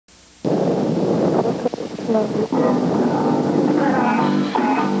Chaos.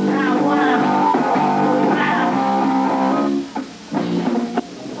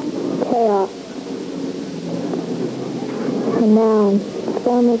 A noun,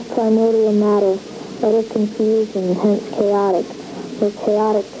 formless primordial matter, utter confusion, hence chaotic, or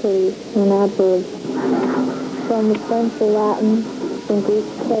chaotically, an adverb. From the French or Latin, from Greek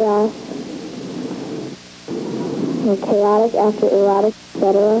chaos, or chaotic after erotic,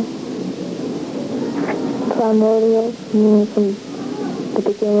 etc. Primordial, meaning from the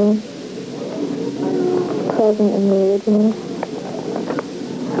beginning, present in the original.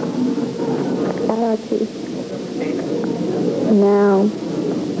 Anarchy. Now,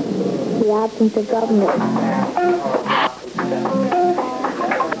 the absence of government.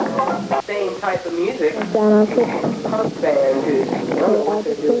 Same type of music. It's anarchist. Punk band who's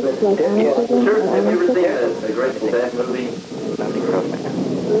Adjectives like anarchism or anarchist. The Grateful Dead movie.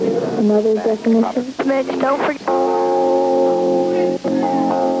 Another definition. Mitch, don't forget.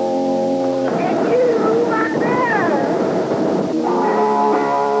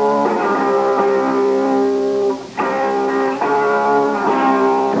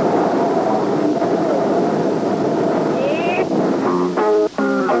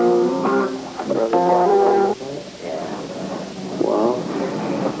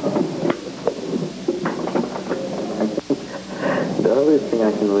 The earliest thing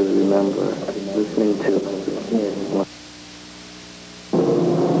I can really remember is listening to when I was a kid.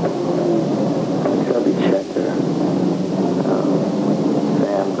 Chubby Checker,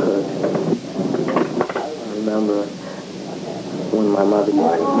 Sam Cooke. I remember when my mother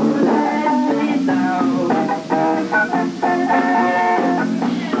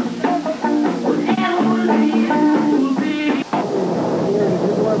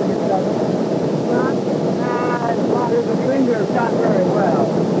There's a finger not very well.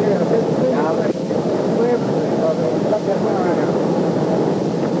 Yeah, this finger.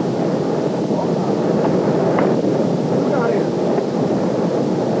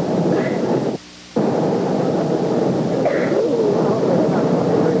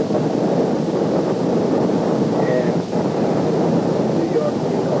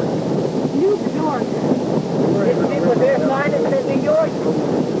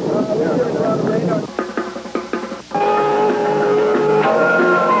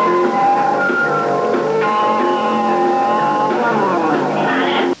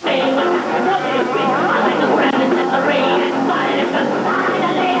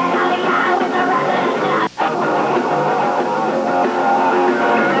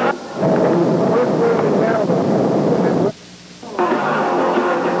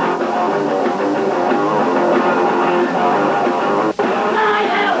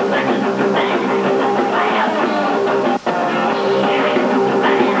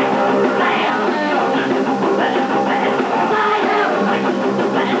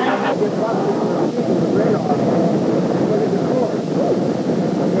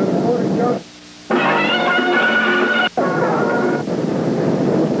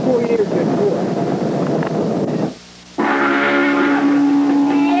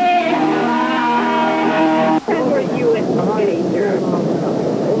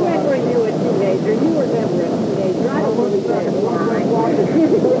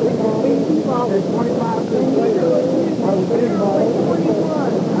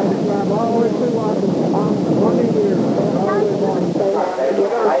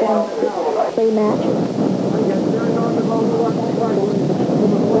 Play match.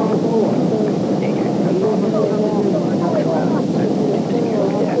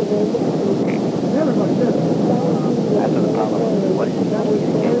 That's the problem. What is it?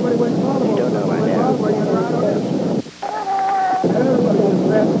 You don't know right now.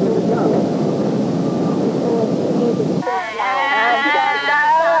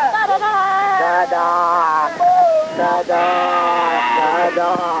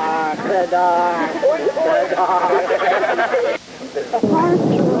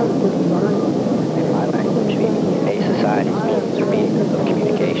 My language being a society's means or medium of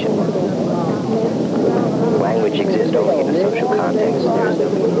communication. Language exists only in a social context. There is no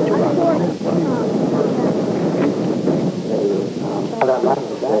meaning to run.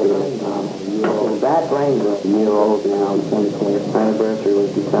 Bad Brains was a year old now. The 20th anniversary was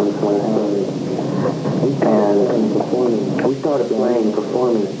December 23rd. And we started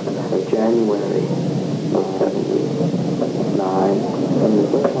performing in January of 79. And the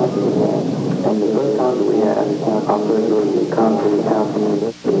first concert we had, our first early concert was Council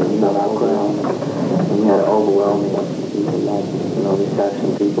University in our crowd. And we had an overwhelming reception.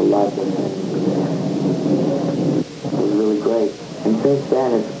 People loved it. It was really great. And since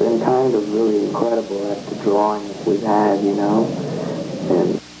then, it's been kind of really incredible at the drawing that we've had, you know?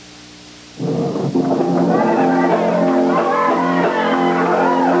 And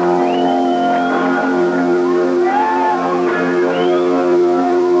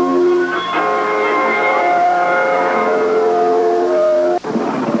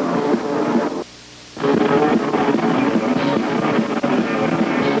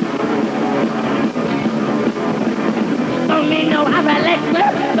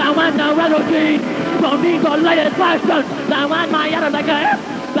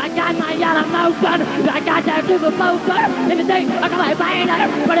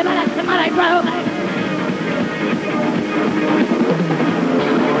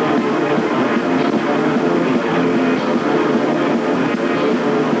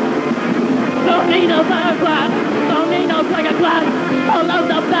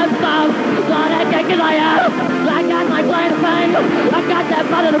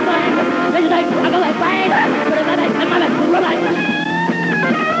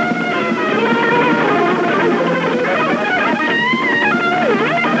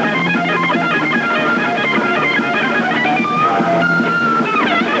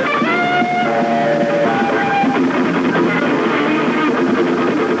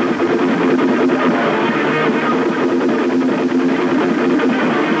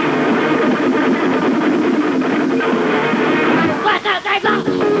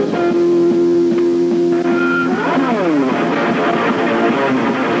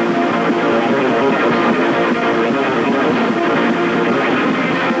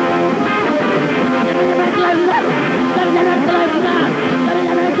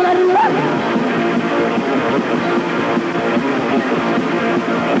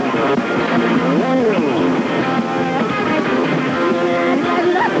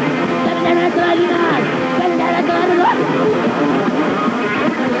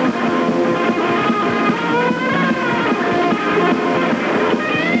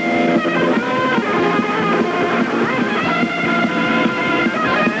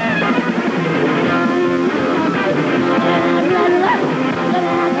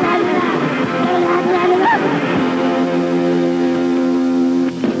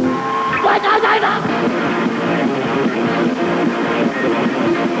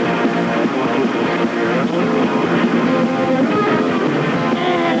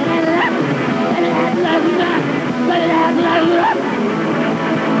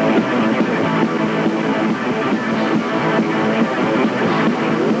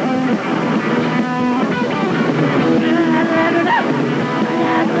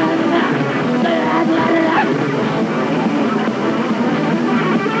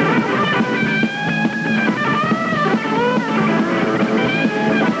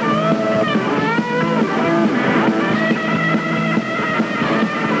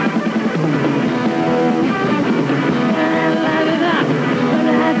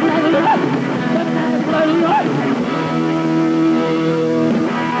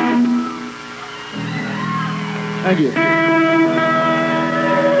Thank you.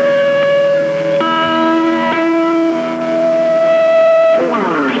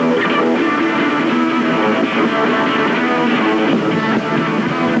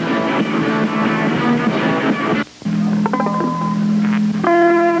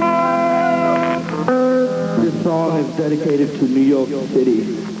 This song is dedicated to New York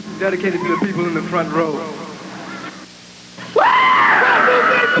City. Dedicated to the people in the front row.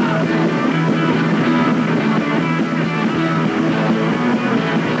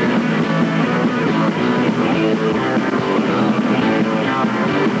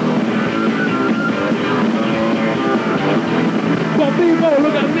 But people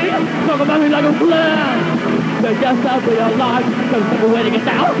look at me, talk about me like a clown. They just out for your life, cause people waiting it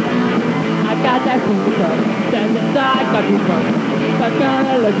down. I got that cool stuff, stand inside, got you fun. That's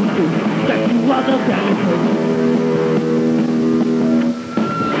gonna let you see that you wasn't standing free.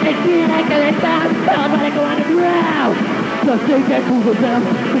 It's me and I got it down, tell them to go on the ground. Just take that cool for them,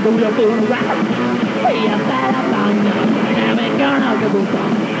 cause the real thing around. Hey, I'm bad, I'm on now, and I'm gonna go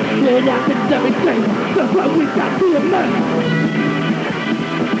down. It happens every day, that's why we got to the man.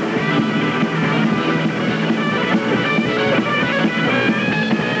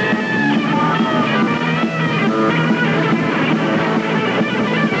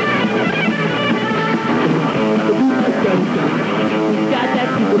 Got that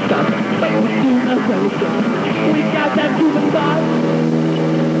Cuban stuff, we do no fellowship. We got that Cuban stuff.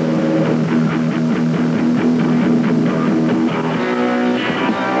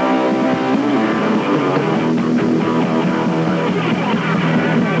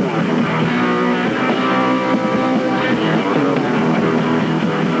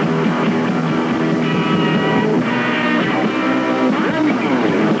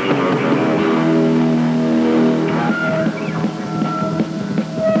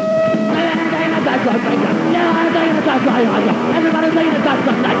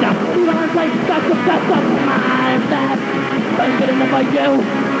 you,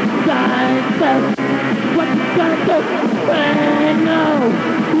 scientist. What you gonna do? Ain't no,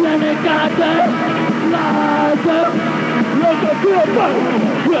 then it got the larger. Look at your body.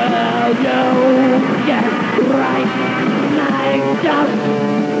 Will you get right? Night just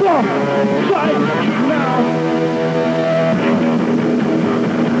for right now.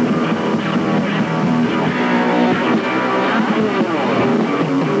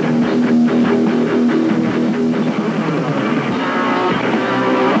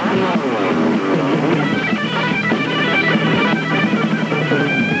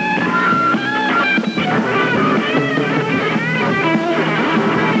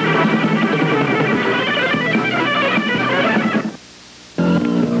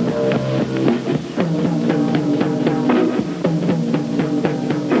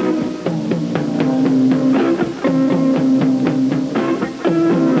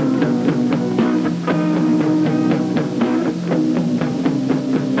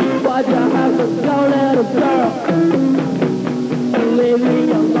 Why'd you have to go, little girl, and leave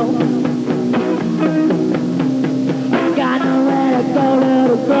me alone? I got nowhere to go,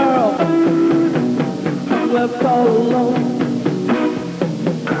 little girl, I'm left all alone.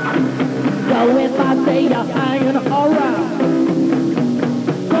 So if I say you're hanging around,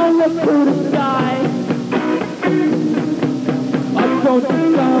 go look through the sky. I don't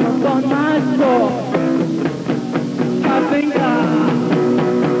you come upon my door. I think I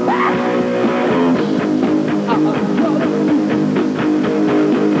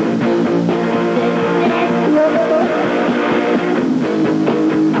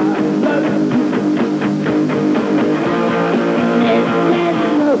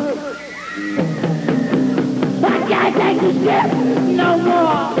can't take this shit no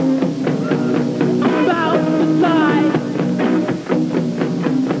more. I'm about to die.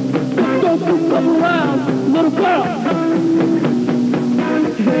 Don't you come around, little girl.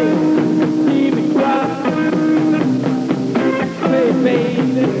 Hey, see me cry. Hey,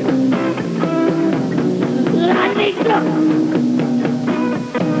 baby. I need some.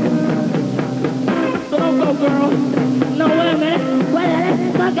 Don't go, girl. No, wait a minute. Wait a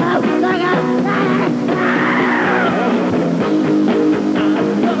minute. Look out. Look out.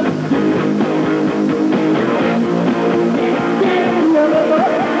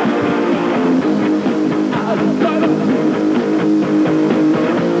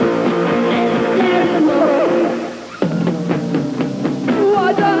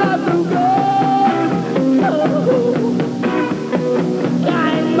 Why'd I have to go?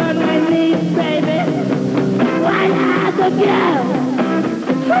 I'm on my knees, baby. Why'd I have to go?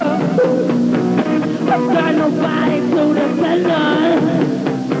 I've got nobody to depend on.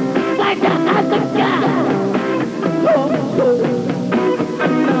 Why'd I have to go?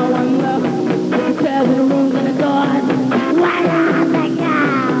 And now I'm left with the chairs and the rooms and the doors. Why'd I have to go?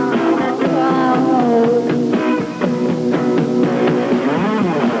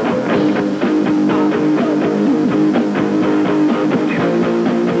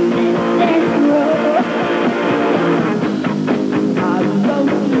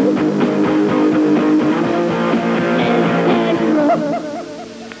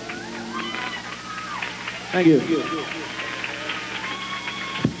 Thank you.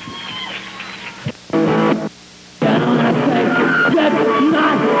 That's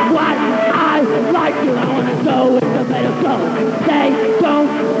not what I like you. I wanna go with the better flow. They don't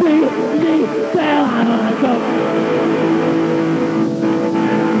see me fail. I wanna go.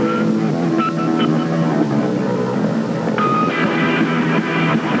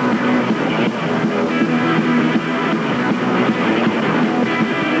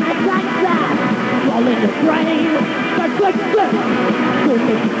 All in the brain, that's like this. So make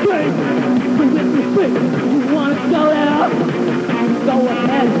you scream, so make you speak. You wanna go there? Go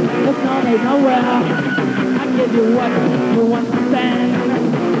ahead, there's no need nowhere. I give you what you understand.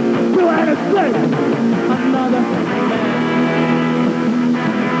 You understand another man.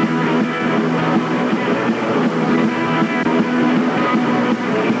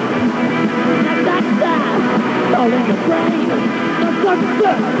 All in the brain, that's like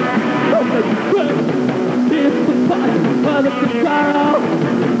this. So make you scream. It's the body of the sorrow.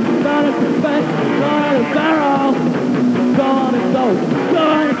 Not a confess, not a barrel. Gonna go,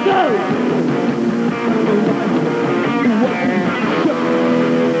 gonna go.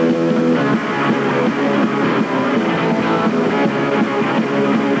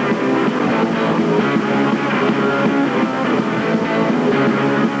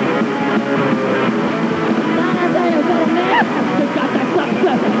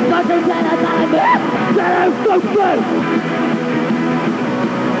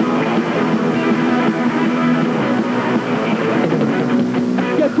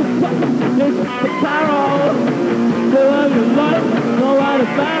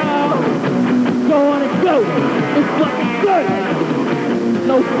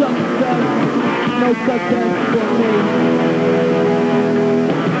 no success for me.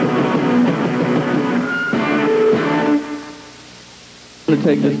 I'm gonna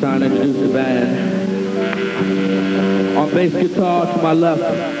take this time to introduce the band. On bass guitar to my left,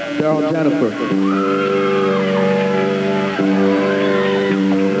 Daryl Jennifer.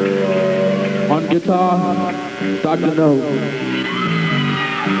 On guitar, Dr. No.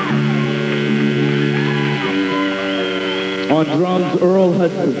 On drums, Earl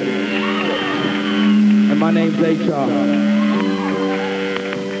Hudson. And my name's HR.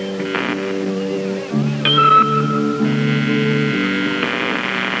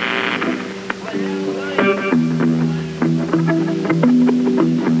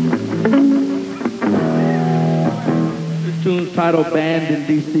 This tune's titled Band in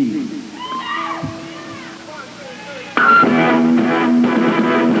DC.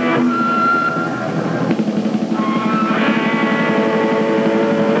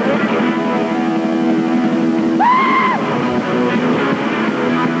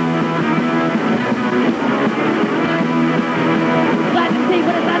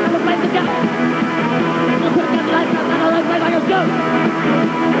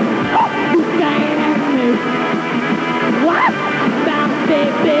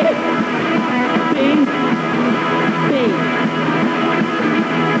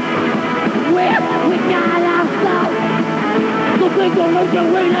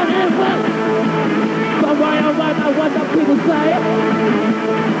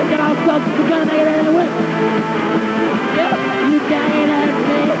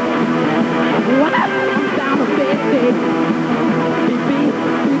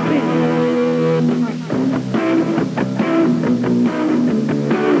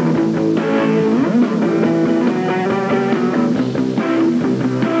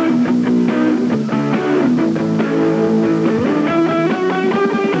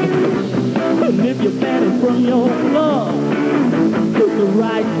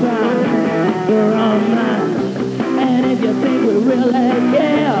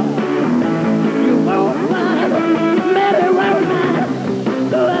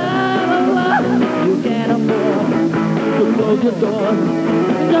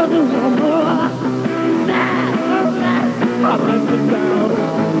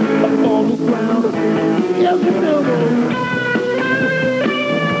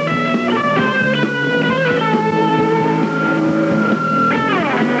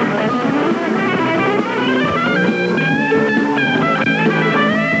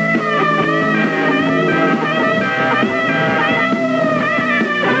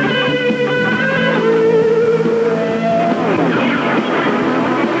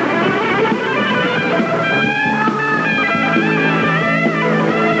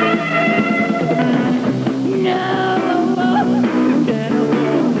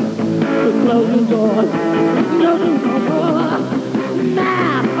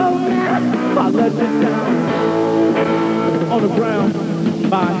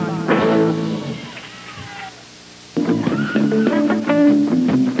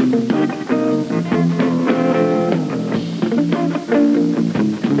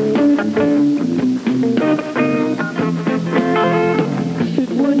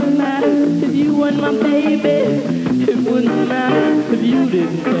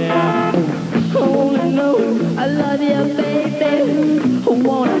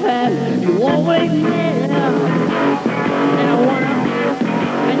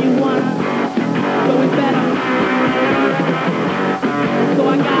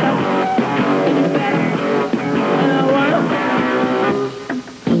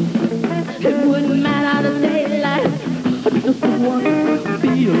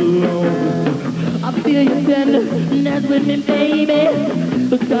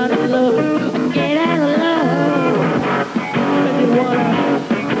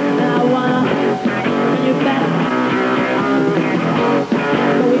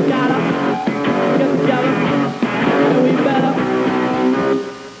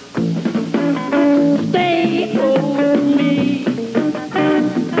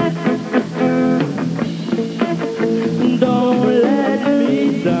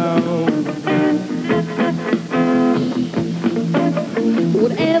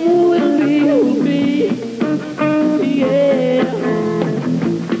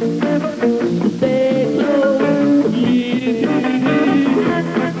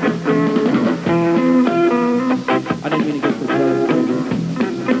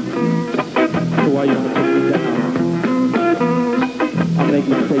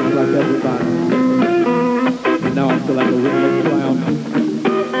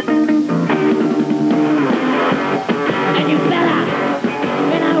 And you better,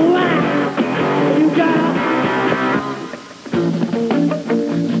 and I want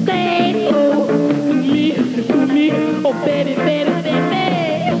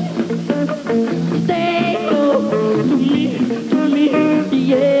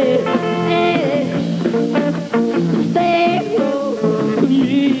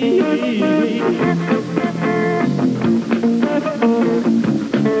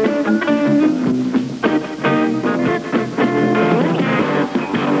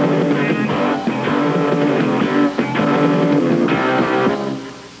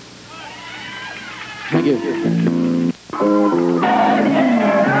Thank you.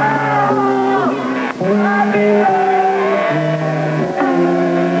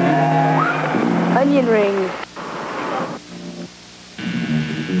 Onion rings.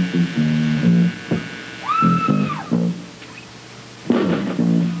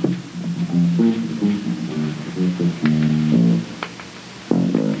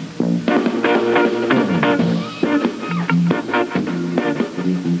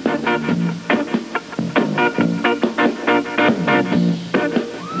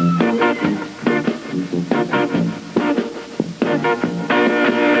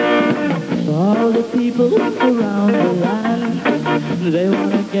 All the people around the land, they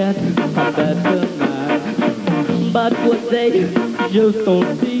wanna get a better man. But what they just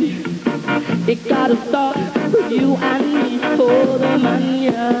don't see, it gotta start with you and me for the man,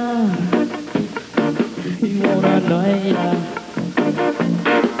 yeah. You wanna know, yeah.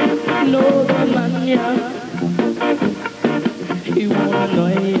 Know the man, yeah. You wanna know,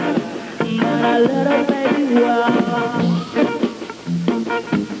 yeah. But a little baby, wow.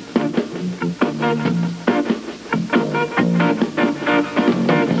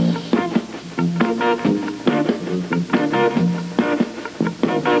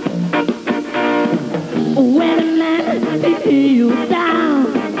 When a man is you down,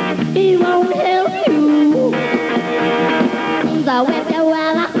 he won't help you. So if you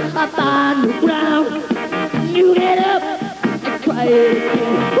well up on the ground, you get up and try it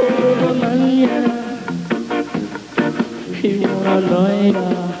again for the money. You wanna know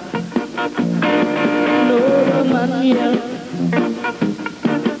the money.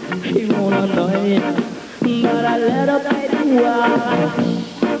 You wanna know but a little baby why.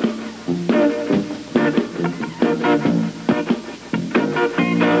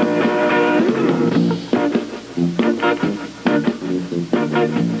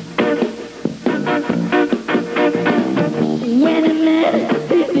 When a man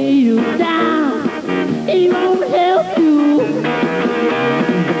sees you down, he won't help you.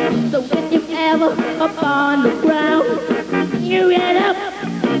 So if you ever up on the ground, you get up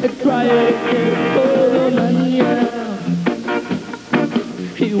and try again for the money.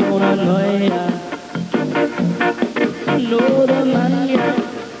 You wanna know ya, know the money.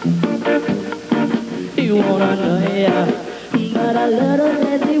 You wanna know ya, but a little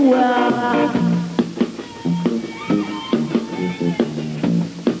lazy well.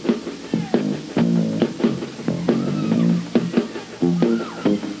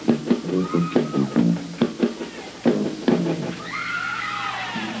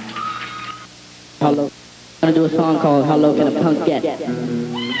 Hello. I'm gonna do a song called How Low Can a Punk Get?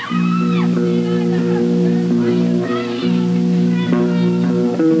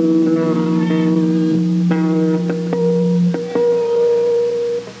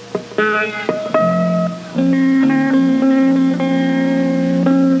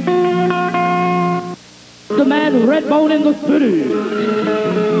 The man Redbone in the city.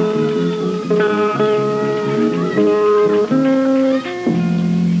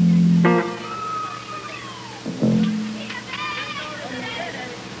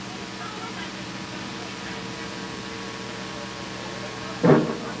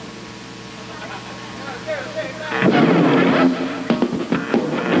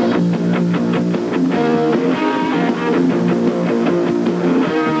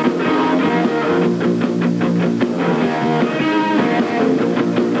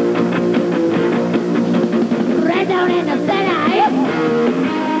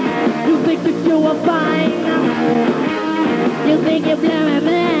 You think you're blowing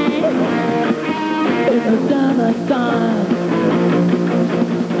me in the summertime.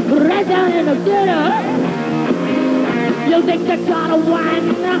 Right down in the gutter. You think you're gonna win.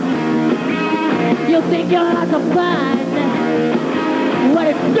 You think you're like a fun. What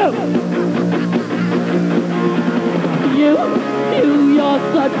it do? You're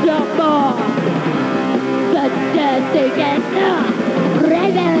such a bore. Such a stinking no.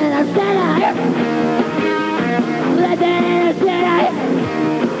 Right down in the gutter. Red down in the city.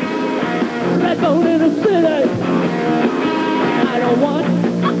 Red bone in the city. I don't want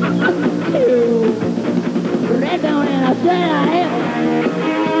you. Red bone in the city.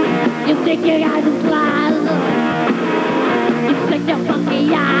 You think you got the class. You think you're funky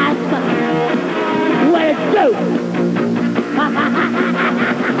ass. What it do?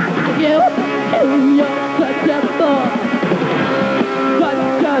 You're such a bore.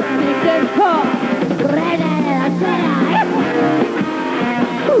 Such a stinking whore. Red in the city.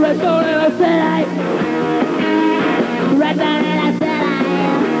 Red bone in the city. Red bone in the city.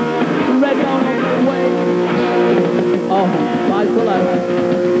 Red bone on the way. Oh, bye for life.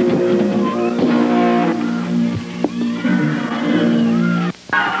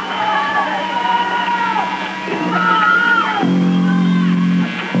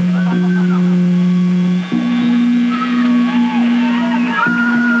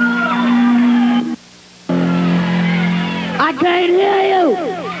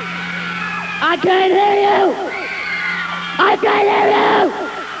 can't hear you! I can't hear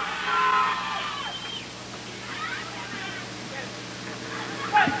you!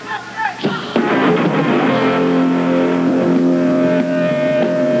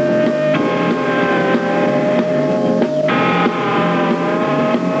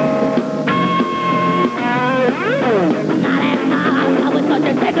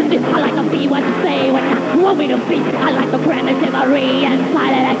 I like to be what you say when you want me to be. I like the primitivity and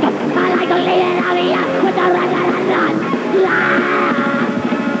silent echo. I like to lead it out here with the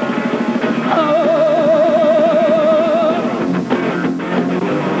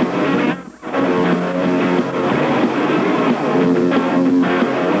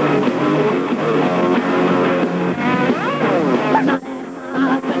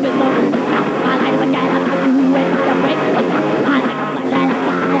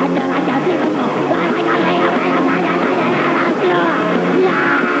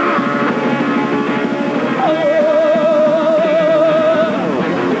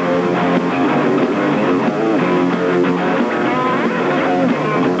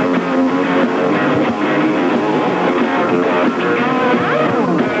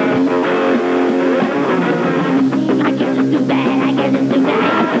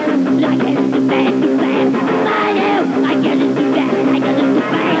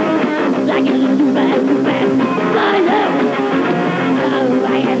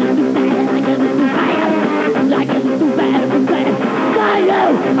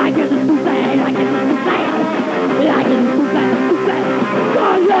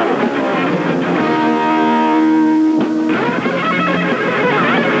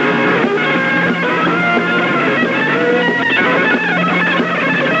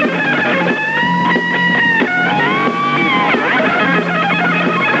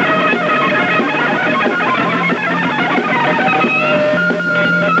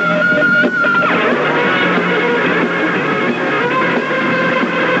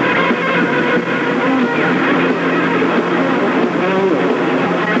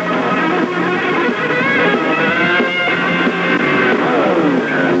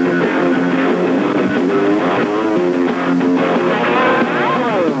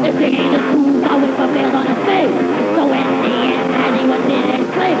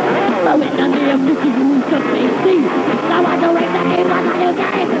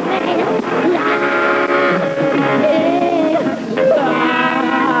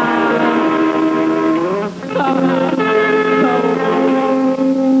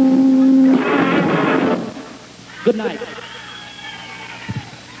Good night.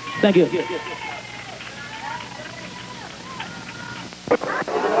 Thank you.